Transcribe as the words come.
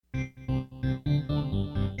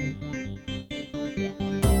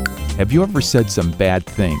Have you ever said some bad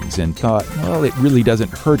things and thought, well, it really doesn't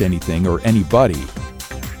hurt anything or anybody?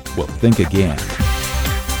 Well, think again.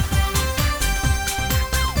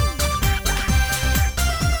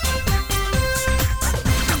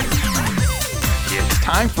 It's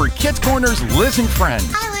time for Kids Corner's Liz and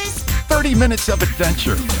Friends. Hi, Liz. 30 minutes of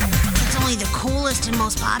adventure. It's only the coolest and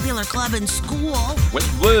most popular club in school.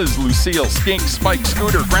 With Liz, Lucille, Skink, Spike,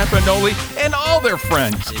 Scooter, Grandpa Noli, and all their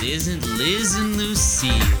friends. It isn't Liz and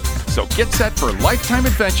Lucille. So get set for lifetime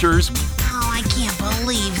adventures Oh, I can't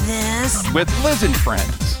believe this. with Liz and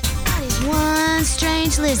Friends. That is one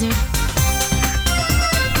strange lizard.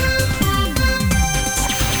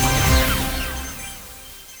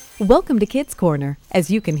 Welcome to Kids Corner. As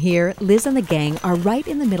you can hear, Liz and the gang are right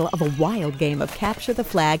in the middle of a wild game of capture the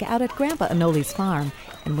flag out at Grandpa Anoli's farm.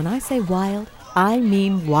 And when I say wild, I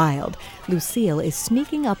mean wild. Lucille is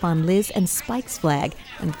sneaking up on Liz and Spike's flag,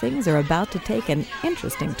 and things are about to take an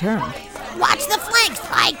interesting turn. Watch the flag,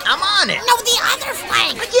 Spike. I'm on it. No, the other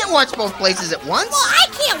flag. I can't watch both places at once. Well, I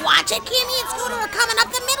can't watch it. Cammy and Scooter are coming up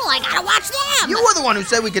the middle. I gotta watch them. You were the one who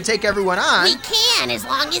said we could take everyone on. We can, as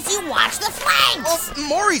long as you watch the flags. Well,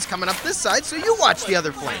 Maury's coming up this side, so you watch the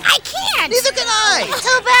other flank. I can't. Neither can I.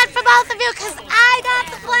 Too bad for both of you, because I got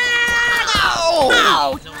the flag. Oh.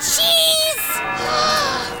 Oh, jeez.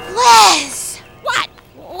 Liz! What?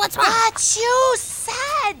 What's wrong? What you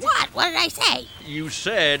said! What? What did I say? You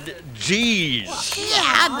said geez.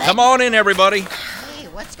 Yeah, but... Come on in, everybody. Hey,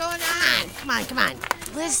 what's going on? Come on.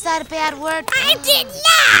 Liz said a bad word. I did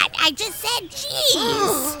not. I just said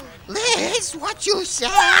jeez. Liz, what you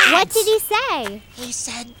said? What did he say? He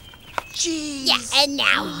said, geez. Yeah, and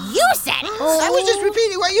now you said it. I was just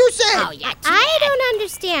repeating what you said. Oh, yeah. I don't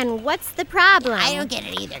understand. What's the problem? I don't get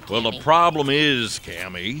it either, Well, the Cammy. problem is,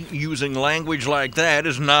 Cammy, using language like that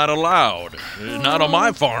is not allowed. Not on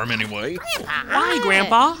my farm, anyway. Why,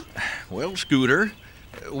 Grandpa? Well, Scooter,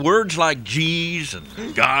 words like geez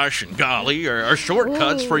and gosh and golly are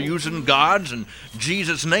shortcuts for using God's and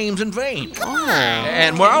Jesus' names in vain.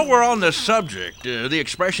 And while we're on the subject, the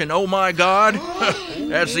expression, oh my God,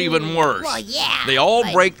 that's even worse. Well, yeah. They all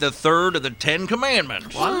but break the third of the 10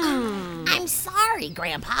 Commandments. I'm sorry,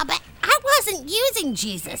 Grandpa, but I wasn't using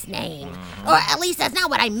Jesus' name. Or at least that's not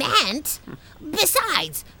what I meant.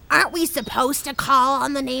 Besides, aren't we supposed to call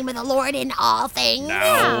on the name of the Lord in all things?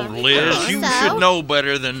 Now, Liz, you so. should know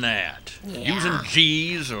better than that. Yeah. Using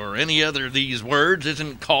geez or any other of these words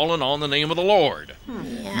isn't calling on the name of the Lord. Yeah,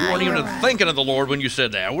 You weren't you're even right. thinking of the Lord when you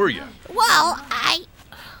said that, were you? Well,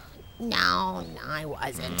 No, I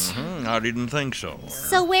wasn't. I didn't think so.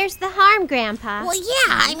 So where's the harm, Grandpa? Well, yeah,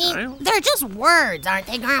 I mean, they're just words, aren't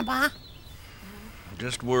they, Grandpa?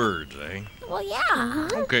 Just words, eh? Well, yeah.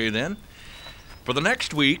 Okay, then. For the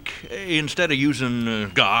next week, instead of using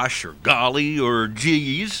gosh or golly or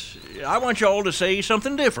geez, I want you all to say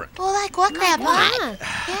something different. Well, like what, Grandpa?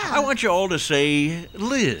 I want you all to say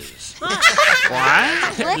Liz.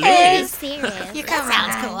 What? Liz. Serious. That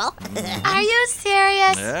sounds cool. Are you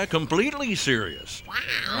serious? Yeah, completely serious.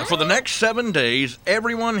 Wow. For the next 7 days,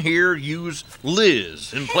 everyone here use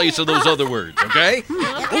Liz in place of those other words, okay?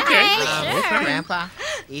 Grandpa,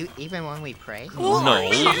 even when we pray? No,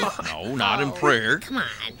 not in prayer. Come on.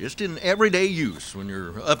 Just in everyday use when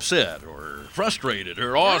you're upset or frustrated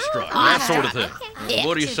or awestruck, that sort of thing.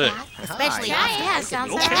 What do you say? Especially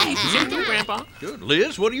sounds Okay, you do, Grandpa. Good.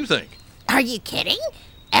 Liz, what do you think? Are you kidding?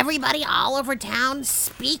 Everybody all over town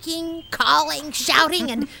speaking, calling, shouting,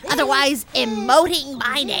 and otherwise emoting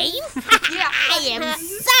my name? I am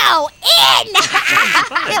so in!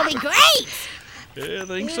 It'll be great! I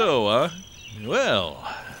think so, huh? Well,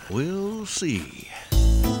 we'll see.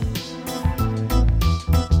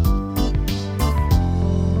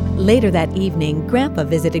 Later that evening, Grandpa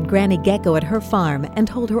visited Granny Gecko at her farm and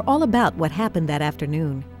told her all about what happened that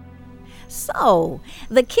afternoon. So,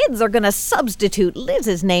 the kids are going to substitute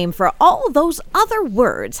Liz's name for all those other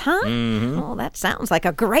words, huh? Oh, that sounds like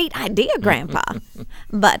a great idea, Grandpa.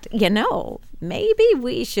 But, maybe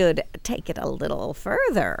we should take it a little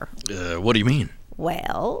further. What do you mean?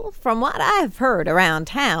 Well, from what I've heard around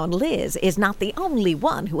town, Liz is not the only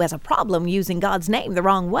one who has a problem using God's name the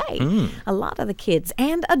wrong way. A lot of the kids,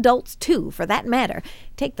 and adults too, for that matter,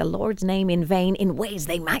 take the Lord's name in vain in ways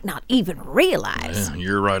they might not even realize. Yeah,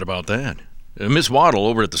 you're right about that. Miss Waddle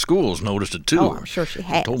over at the schools noticed it too. Oh, I'm sure she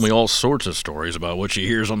has. Told me all sorts of stories about what she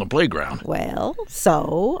hears on the playground. Well,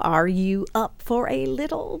 so are you up for a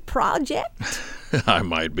little project? I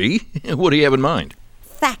might be. What do you have in mind?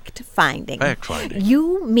 Fact-finding. Fact-finding.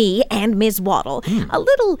 You, me, and Ms. Waddle. A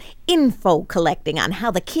little info collecting on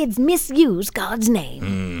how the kids misuse God's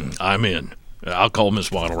name. I'm in. I'll call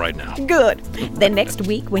Miss Waddle right now. Good. Then next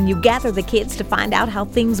week, when you gather the kids to find out how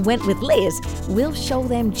things went with Liz, we'll show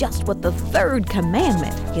them just what the third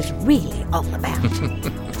commandment is really all about.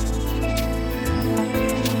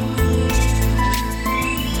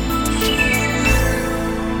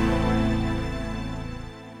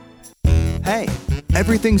 Hey,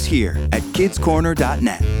 everything's here at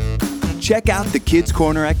kidscorner.net. Check out the Kids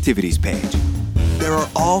Corner activities page. There are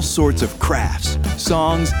all sorts of crafts,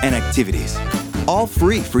 songs, and activities, all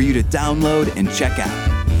free for you to download and check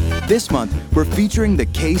out. This month, we're featuring the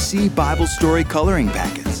KC Bible Story Coloring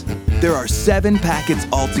Packets. There are 7 packets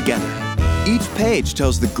altogether. Each page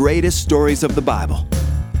tells the greatest stories of the Bible.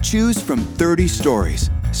 Choose from 30 stories,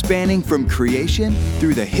 spanning from creation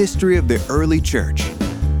through the history of the early church.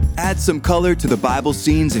 Add some color to the Bible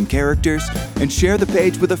scenes and characters, and share the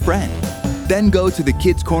page with a friend. Then go to the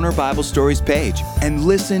Kids Corner Bible Stories page and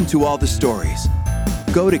listen to all the stories.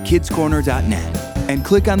 Go to kidscorner.net and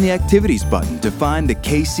click on the Activities button to find the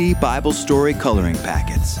KC Bible Story Coloring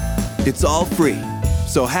Packets. It's all free,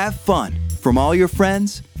 so have fun from all your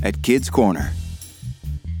friends at Kids Corner.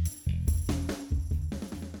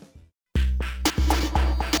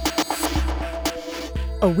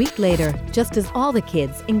 A week later, just as all the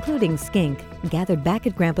kids, including Skink, gathered back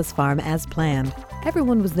at Grandpa's farm as planned,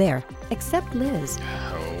 everyone was there, except Liz.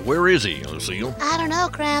 Where is he, Lucille? I don't know,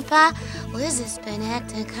 Grandpa. Liz has been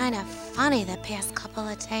acting kind of funny the past couple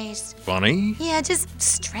of days. Funny? Yeah, just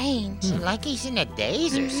strange. Like he's in a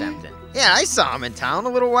daze or something. Yeah, I saw him in town a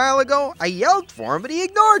little while ago. I yelled for him, but he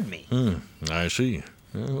ignored me. I see.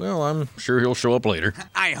 Well, I'm sure he'll show up later.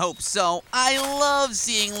 I hope so. I love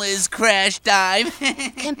seeing Liz crash dive.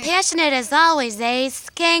 Compassionate as always, eh,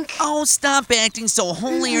 Skink? Oh, stop acting so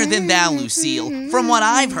holier than thou, Lucille. From what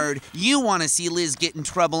I've heard, you want to see Liz get in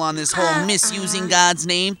trouble on this whole misusing God's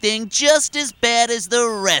name thing just as bad as the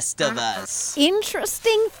rest of us.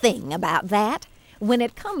 Interesting thing about that. When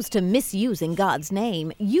it comes to misusing God's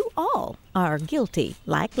name, you all are guilty,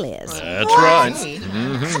 like Liz. That's right.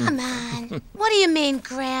 Come on. What do you mean,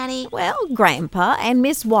 Granny? Well, Grandpa and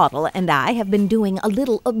Miss Waddle and I have been doing a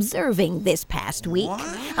little observing this past week.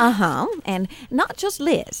 And not just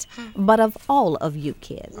Liz, but of all of you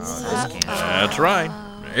kids. That's right.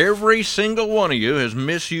 Every single one of you has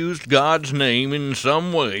misused God's name in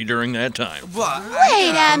some way during that time.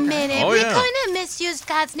 Wait a minute. Oh, We yeah. couldn't have misused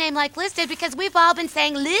God's name like Liz did because we've all been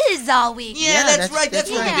saying Liz all week. Yeah, that's right. That's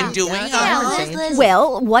what right. we've been doing. Yeah, Liz.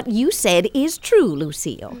 Well, what you said is true,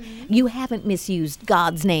 Lucille. You haven't misused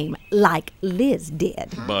God's name like Liz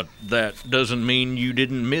did. But that doesn't mean you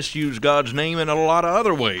didn't misuse God's name in a lot of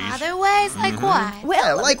other ways. Other ways? Like what?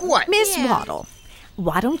 Well, like what? Miss Yeah. Waddle,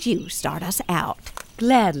 why don't you start us out?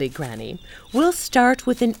 Gladly, Granny. We'll start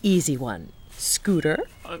with an easy one. Scooter,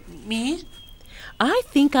 Me? I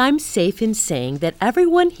think I'm safe in saying that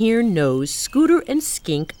everyone here knows Scooter and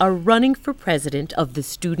Skink are running for president of the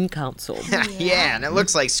Student Council. Yeah, and it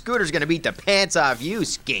looks like Scooter's gonna beat the pants off you,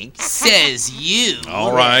 Skink. Says you.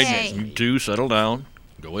 All right, Hey. you two settle down.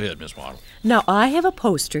 Go ahead, Miss Waddle. Now, I have a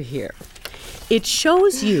poster here. It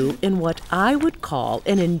shows you in what I would call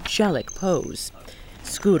an angelic pose.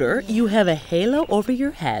 Scooter, you have a halo over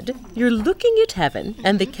your head, you're looking at heaven,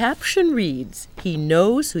 and the caption reads, "He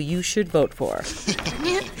knows who you should vote for."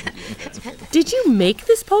 Did you make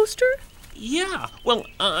this poster? Yeah. Well,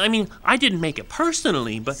 I didn't make it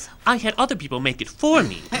personally, but I had other people make it for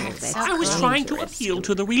me. I was trying to appeal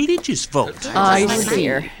to the religious vote. I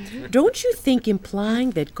see. Don't you think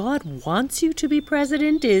implying that God wants you to be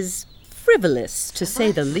president is frivolous, to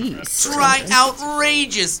say the least? Try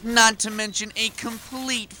outrageous, not to mention a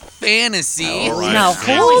complete fantasy. Now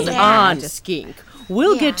hold on, Skink.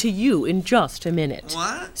 We'll get to you in just a minute.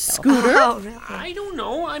 What? Scooter? I don't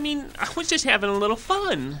know. I was just having a little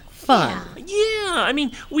fun. Fun. Yeah,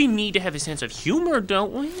 we need to have a sense of humor,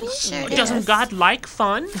 don't we? Sure Doesn't God like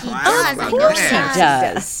fun? Of course he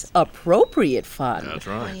does. Appropriate fun. That's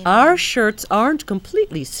right. Our shirts aren't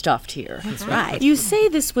completely stuffed here. That's right. You say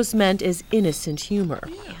this was meant as innocent humor.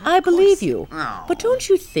 I believe you. But don't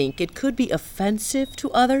you think it could be offensive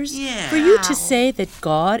to others for you to say that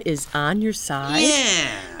God is on your side?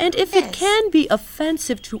 Yeah. And if it can be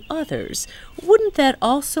offensive to others, wouldn't that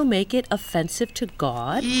also make it offensive to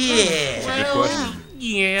God?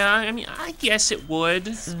 Yeah, I guess it would.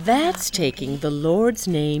 That's taking the Lord's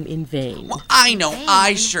name in vain. Well, I know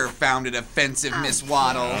I sure found it offensive, Miss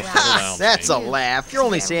Waddle. That's a laugh. You're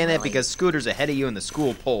only saying that because Scooter's ahead of you in the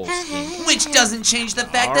school polls. Which doesn't change the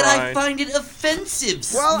fact that I find it offensive,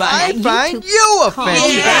 Well, Spike. I find you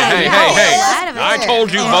offensive. Hey, Lot of I it.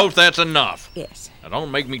 told you both that's enough. Yes. Now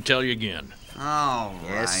don't make me tell you again. All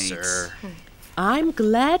right. Yes, sir. I'm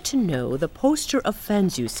glad to know the poster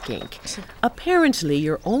offends you, Skink. Apparently,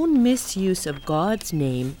 your own misuse of God's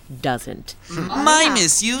name doesn't. My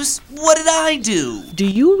misuse? What did I do? Do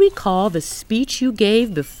you recall the speech you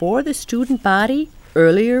gave before the student body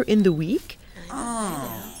earlier in the week?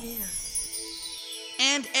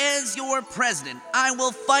 And as your president, I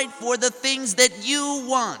will fight for the things that you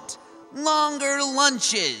want. Longer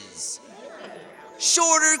lunches,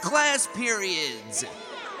 shorter class periods,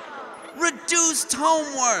 reduced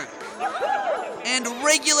homework, and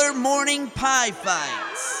regular morning pie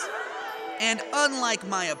fights. And unlike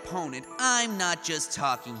my opponent, I'm not just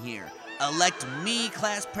talking here. Elect me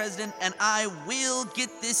class president and I will get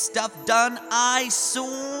this stuff done. I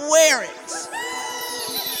swear it.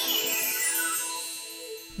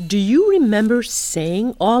 Do you remember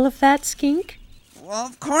saying all of that, Skink? Well,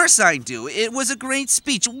 of course I do. It was a great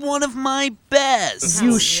speech, one of my best.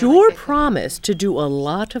 You sure promised to do a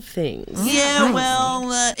lot of things. Yeah, well,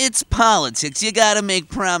 it's politics. You gotta make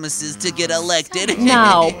promises to get elected.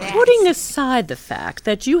 Now, putting aside the fact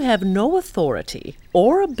that you have no authority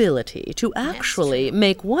or ability to actually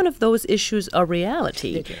make one of those issues a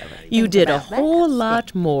reality, you did a whole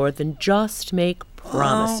lot more than just make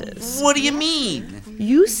promises. What do you mean?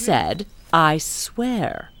 You said, "I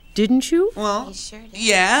swear." Didn't you? Well,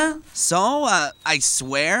 yeah. So, I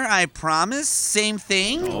swear, I promise, same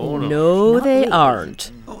thing? No, they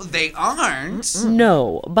aren't. Oh, they aren't?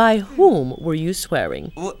 No. By whom were you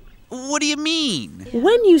swearing? What do you mean?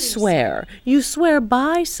 When you swear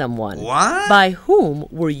by someone. What? By whom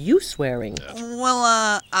were you swearing?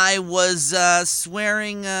 Well, I was,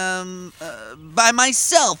 swearing, by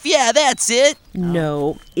myself. Yeah, that's it.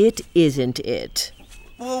 No, it isn't it.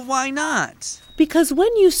 Well, why not? Because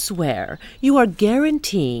when you swear, you are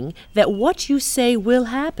guaranteeing that what you say will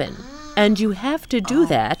happen. And you have to do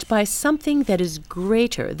that by something that is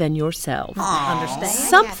greater than yourself. Understand?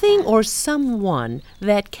 Something or someone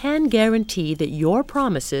that can guarantee that your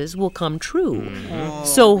promises will come true.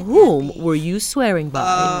 So whom were you swearing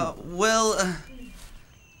by?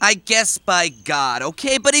 I guess by God,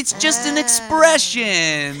 okay? But it's just an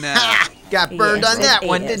expression. Got burned Yes, on that it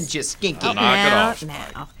one, is. didn't you, Skinky?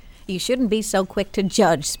 Now, you shouldn't be so quick to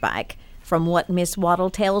judge, Spike. From what Miss Waddle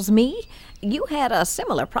tells me, you had a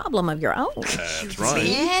similar problem of your own. That's right.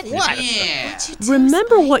 Did? What? Yeah. What'd you do?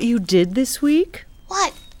 Remember what you did this week?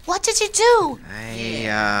 What? What did you do?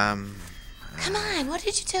 I Come on, what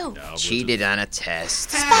did you do? cheated on a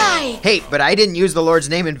test. Spike! Hey, but I didn't use the Lord's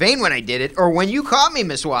name in vain when I did it, or when you caught me,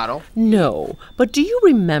 Miss Waddle. No, but do you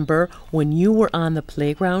remember when you were on the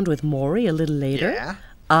playground with Maury a little later? Yeah.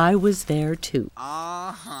 I was there too.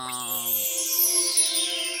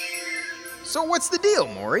 So what's the deal,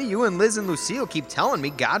 Maury? You and Liz and Lucille keep telling me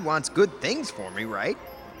God wants good things for me, right?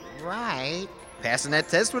 Right, Passing that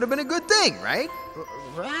test would have been a good thing, right?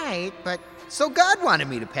 right, but So God wanted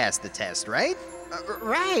me to pass the test, right?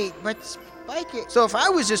 right, but Spike it. So if I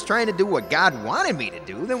was just trying to do what God wanted me to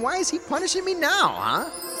do, then why is he punishing me now, huh?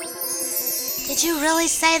 Did you really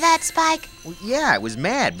say that, Spike? Well, yeah, I was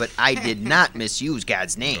mad, but I did not misuse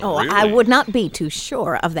God's name. Oh, I would not be too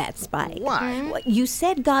sure of that, Spike. Why? Well, you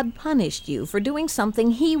said God punished you for doing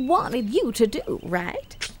something he wanted you to do,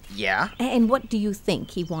 right? Yeah, And what do you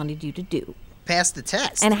think he wanted you to do? pass the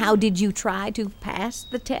test. And how did you try to pass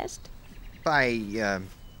the test? By,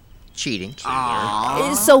 cheating.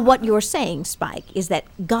 So what you're saying, Spike, is that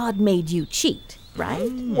God made you cheat, right?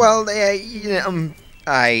 Well,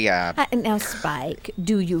 Now, Spike,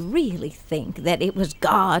 do you really think that it was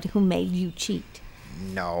God who made you cheat?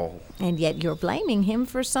 no. And yet you're blaming him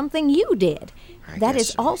for something you did. That guess is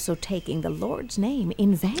so. also taking the Lord's name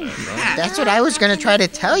in vain. That's what I was gonna try to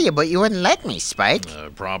tell you, but you wouldn't let me, Spike.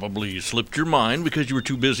 Probably slipped your mind because you were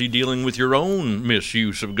too busy dealing with your own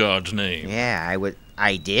misuse of God's name. Yeah,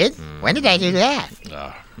 I did? When did I do that?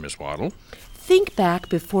 Miss Waddle. Think back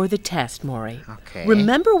before the test, Maury. Okay.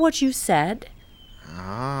 Remember what you said?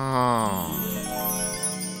 Oh.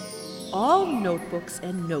 All notebooks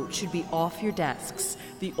and notes should be off your desks.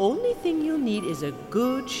 The only thing you'll need is a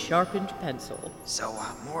good sharpened pencil. So,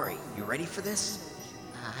 Maury, you ready for this?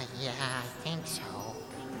 Yeah, I think so.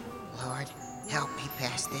 Lord, help me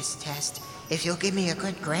pass this test. If you'll give me a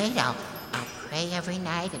good grade, I'll pray every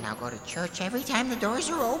night and I'll go to church every time the doors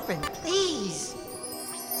are open. Please.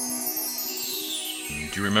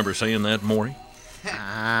 Do you remember saying that, Maury?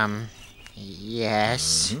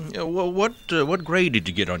 Yes. Yeah, well, what grade did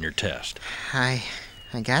you get on your test? I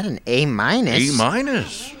got an A minus. A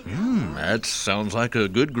minus? That sounds like a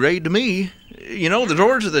good grade to me. You know, the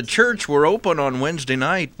doors of the church were open on Wednesday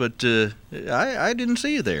night, but I didn't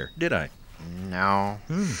see you there, did I? No.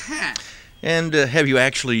 And have you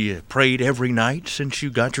actually prayed every night since you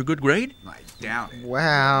got your good grade? I doubt it.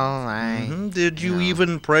 Well, Did you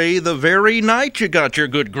even pray the very night you got your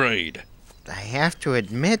good grade? I have to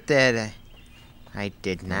admit that I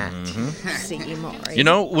did not. See, Maury. You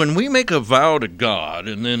know, when we make a vow to God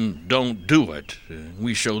and then don't do it,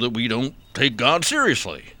 we show that we don't take God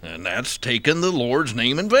seriously, and that's taking the Lord's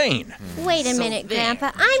name in vain. Wait a minute,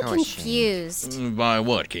 Grandpa. I'm So confused. By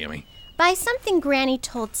what, Cammy? By something Granny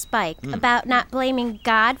told Spike about not blaming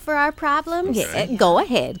God for our problems. Yeah, go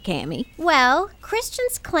ahead, Cammy. Well,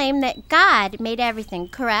 Christians claim that God made everything,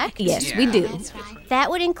 correct? Yes, we do. That's right.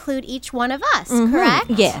 That would include each one of us,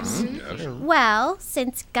 correct? Yes. Well,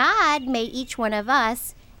 since God made each one of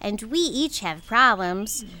us, and we each have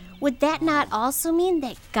problems, would that not also mean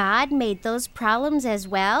that God made those problems as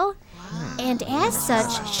well? And as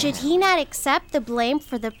such, should he not accept the blame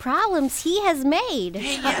for the problems he has made?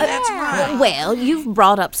 That's right. Well, you've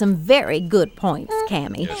brought up some very good points,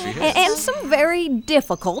 Cammy. And some very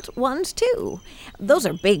difficult ones, too. Those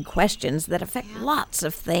are big questions that affect lots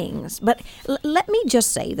of things. But let me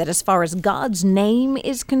just say that as far as God's name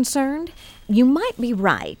is concerned, you might be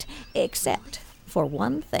right, except for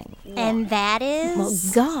one thing. And that is? Well,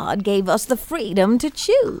 God gave us the freedom to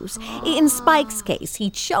choose. In Spike's case, he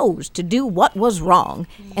chose to do what was wrong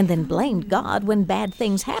and then blamed God when bad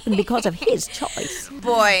things happened because of his choice.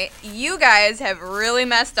 Boy, you guys have really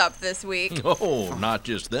messed up this week. Oh, not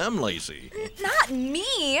just them, Lacey. Not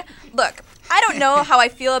me. Look, I don't know how I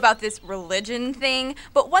feel about this religion thing,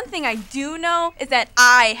 but one thing I do know is that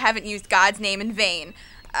I haven't used God's name in vain.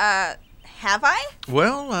 Have I?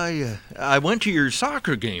 Well, I went to your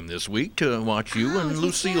soccer game this week to watch you and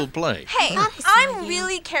Lucille play. Hey, I'm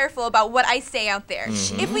really careful about what I say out there.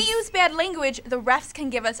 If we use bad language, the refs can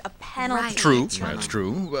give us a penalty. True, that's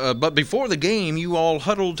true. But before the game, you all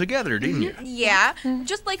huddled together, didn't you? Yeah,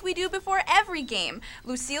 just like we do before every game.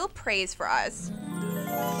 Lucille prays for us.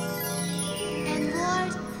 And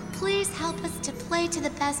Lord, please help us to play to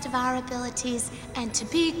the best of our abilities and to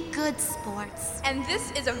be good sports. And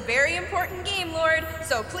this is a very important game, Lord,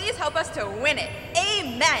 so please help us to win it.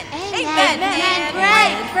 Amen.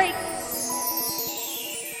 Amen. Great.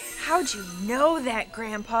 How'd you know that,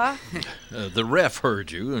 Grandpa? The ref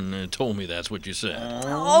heard you and told me that's what you said.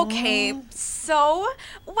 Okay, so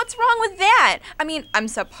what's wrong with that? I mean, I'm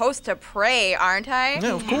supposed to pray, aren't I?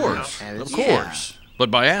 Yeah, of course. Of course. But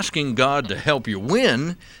by asking God to help you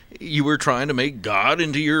win, you were trying to make God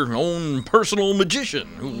into your own personal magician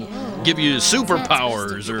who'll give you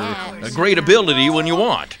superpowers or a great ability when you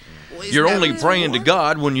want. You're only praying to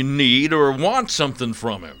God when you need or want something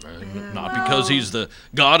from him, not because he's the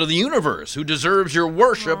God of the universe who deserves your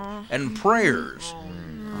worship and prayers.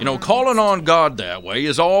 You know, calling on God that way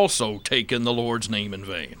is also taking the Lord's name in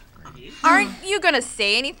vain. Aren't you going to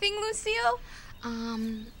say anything, Lucille?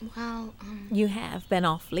 You have been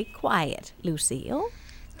awfully quiet, Lucille.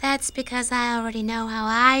 That's because I already know how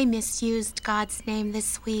I misused God's name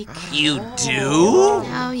this week. You do?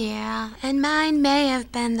 Oh, yeah. And mine may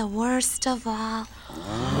have been the worst of all.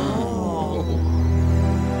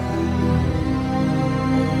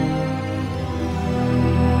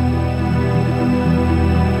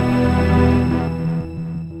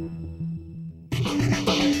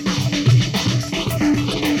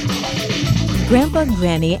 Grandpa,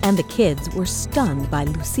 Granny, and the kids were stunned by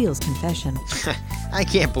Lucille's confession. I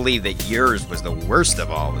can't believe that yours was the worst of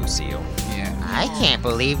all, Lucille. Yeah. I can't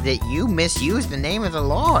believe that you misused the name of the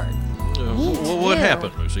Lord. What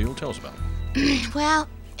happened, Lucille? Tell us about it. Well,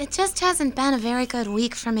 it just hasn't been a very good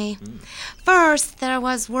week for me. First, there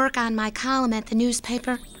was work on my column at the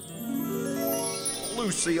newspaper.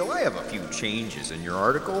 Lucille, I have a few changes in your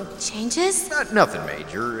article. Changes? Nothing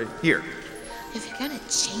major. Here. If you're gonna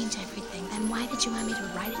change everything, then why did you want me to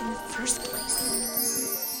write it in the first place?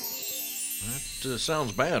 That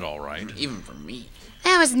sounds bad, all right. Even for me.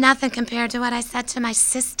 That was nothing compared to what I said to my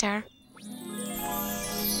sister.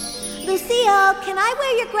 Lucille, can I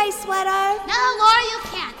wear your gray sweater? No, Laura, you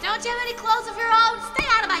can't. Don't you have any clothes of your own? Stay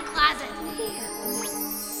out of my closet.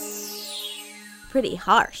 Pretty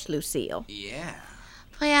harsh, Lucille. Yeah.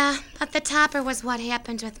 Well, yeah, but the topper was what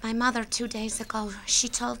happened with my mother 2 days ago. She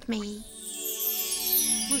told me.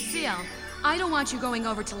 Lucille, I don't want you going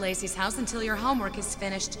over to Lacey's house until your homework is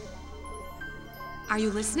finished. Are you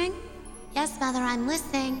listening? Yes, Mother, I'm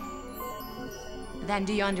listening. Then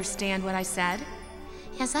do you understand what I said?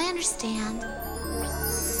 Yes, I understand.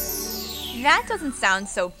 That doesn't sound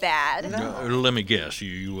so bad. Let me guess,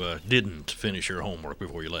 you didn't finish your homework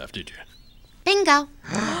before you left, did you? Bingo.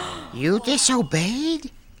 You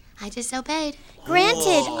disobeyed? I disobeyed.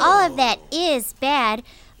 Granted, all of that is bad,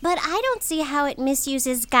 But I don't see how it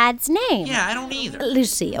misuses God's name. Yeah, I don't either.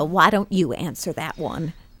 Lucille, why don't you answer that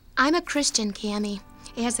one? I'm a Christian, Cammie.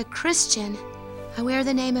 As a Christian, I wear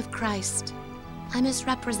the name of Christ. I'm his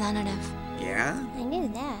representative. Yeah? I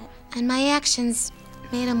knew that. And my actions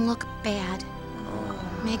made him look bad.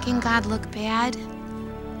 Making God look bad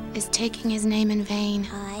is taking his name in vain.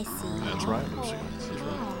 Oh, I see. That's right, Lucille. That's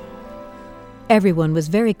right. Everyone was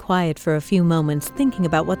very quiet for a few moments, thinking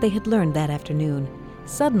about what they had learned that afternoon.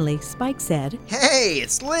 Suddenly, Spike said, Hey,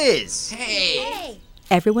 it's Liz. Hey.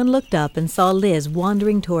 Everyone looked up and saw Liz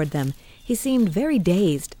wandering toward them. He seemed very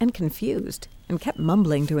dazed and confused and kept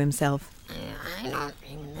mumbling to himself.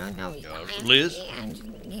 Liz?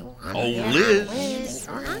 Oh, Liz.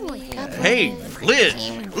 Hey, Liz.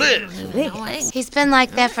 He's been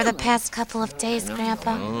like that for the past couple of days,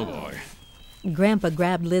 Grandpa. Oh, boy. Grandpa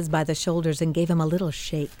grabbed Liz by the shoulders and gave him a little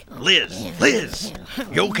shake. Liz.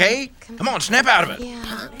 You okay? Come on, snap out of it.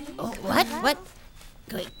 What?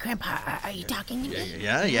 Wait, Grandpa, are you talking to me?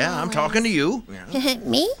 Yeah, I'm talking to you.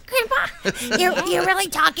 Me, Grandpa? You're really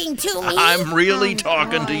talking to me? I'm really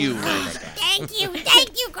talking to you, Liz. Thank you,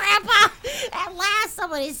 Grandpa. At last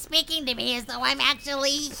someone is speaking to me as though I'm actually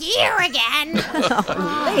here again.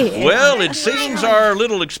 Well, it seems our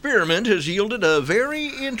little experiment has yielded a very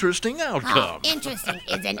interesting outcome. Interesting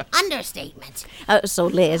is an understatement. So,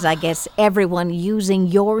 Liz, I guess everyone using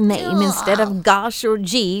your name instead of Gosh or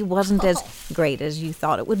G wasn't as great as you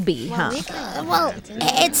thought it would be, huh? Well,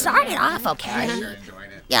 it started off okay.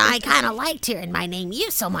 Yeah, I kind of liked hearing my name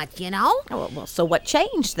used so much, you know? Well, so what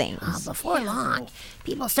changed things? Before long,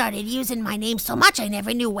 people started using my name so much I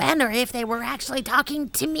never knew when or if they were actually talking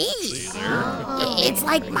to me. It's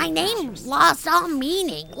like my name lost all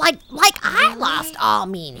meaning. Like I lost all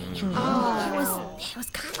meaning. It was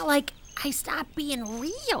kind of like I stopped being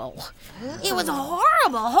real. It was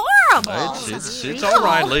horrible. It's all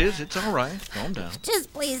right, Liz. It's all right. Calm down.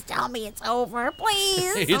 Just please tell me it's over,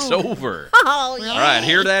 please. It's over. Oh, yeah. All right,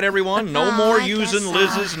 hear that, everyone? No more using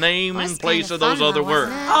Liz's name in place of those other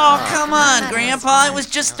words. Oh, come on, Grandpa. It was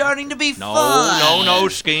just starting to be fun. No,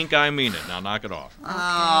 Skink. I mean it. Now knock it off.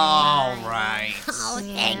 All right. Oh,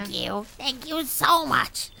 thank you. Thank you so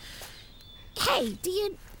much. Hey, do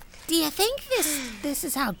you think this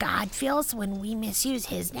is how God feels when we misuse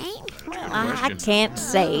his name? I can't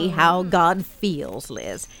say how God feels,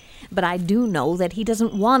 Liz. But I do know that he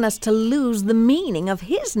doesn't want us to lose the meaning of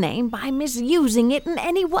his name by misusing it in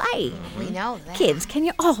any way. We know that. Kids, can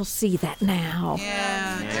you all see that now?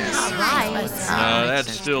 That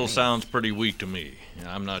still sounds pretty weak to me.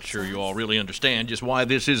 I'm not sure you all really understand just why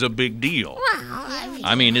this is a big deal.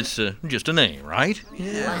 I mean, it's just a name, right?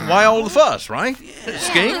 Yeah. Why all the fuss, right?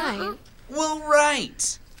 Skink? Well,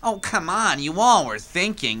 right. Oh, come on. You all were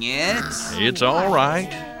thinking it. It's all right.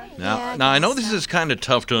 Now, I know this is kind of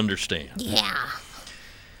tough to understand. Yeah.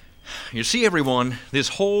 You see, everyone, this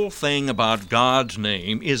whole thing about God's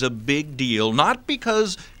name is a big deal, not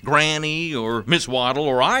because Granny or Miss Waddle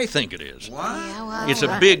or I think it is. What? It's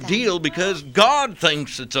a big deal because God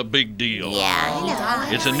thinks it's a big deal.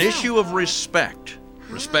 Yeah. It's an issue of respect.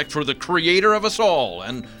 Respect for the creator of us all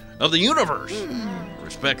and of the universe.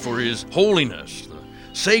 Respect for his holiness, the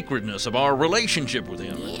sacredness of our relationship with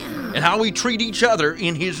him, and how we treat each other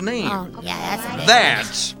in his name. Oh, yeah,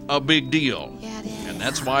 That's a big deal. And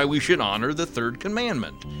that's why we should honor the third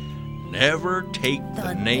commandment. Never take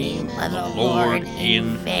the name of the Lord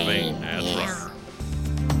in vain. That's right.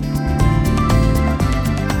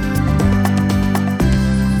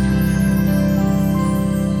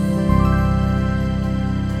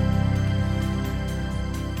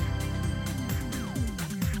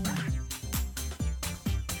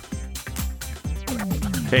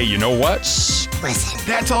 Hey, you know what? Listen.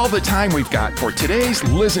 That's all the time we've got for today's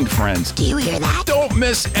Listen Friends. Do you hear that? Don't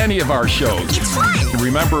miss any of our shows. It's fun.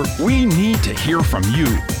 Remember, we need to hear from you.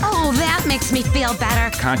 Oh, that makes me feel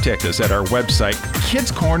better. Contact us at our website,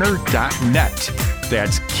 kidscorner.net.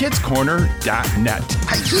 That's kidscorner.net.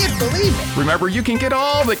 I can't believe it. Remember, you can get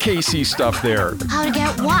all the KC stuff there. How to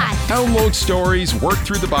get what? Download stories, work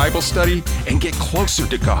through the Bible study, and get closer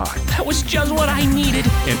to God. That was just what I needed.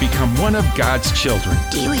 And become one of God's children.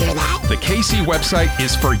 Do you hear that? The KC website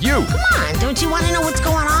is for you. Come on, don't you want to know what's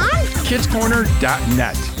going on?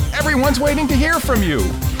 kidscorner.net. Everyone's waiting to hear from you.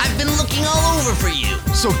 I've been looking all over for you.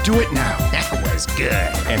 So do it now. That was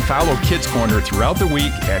good. And follow Kids Corner throughout the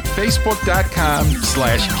week at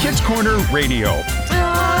facebook.com/Kids Corner Radio.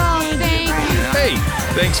 Oh, thank you. Hey,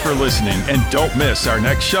 thanks for listening, and don't miss our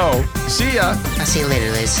next show. See ya. I'll see you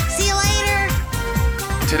later, Liz. See you later.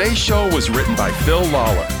 Today's show was written by Phil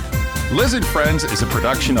Lawler. Liz and Friends is a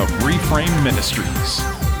production of Reframe Ministries.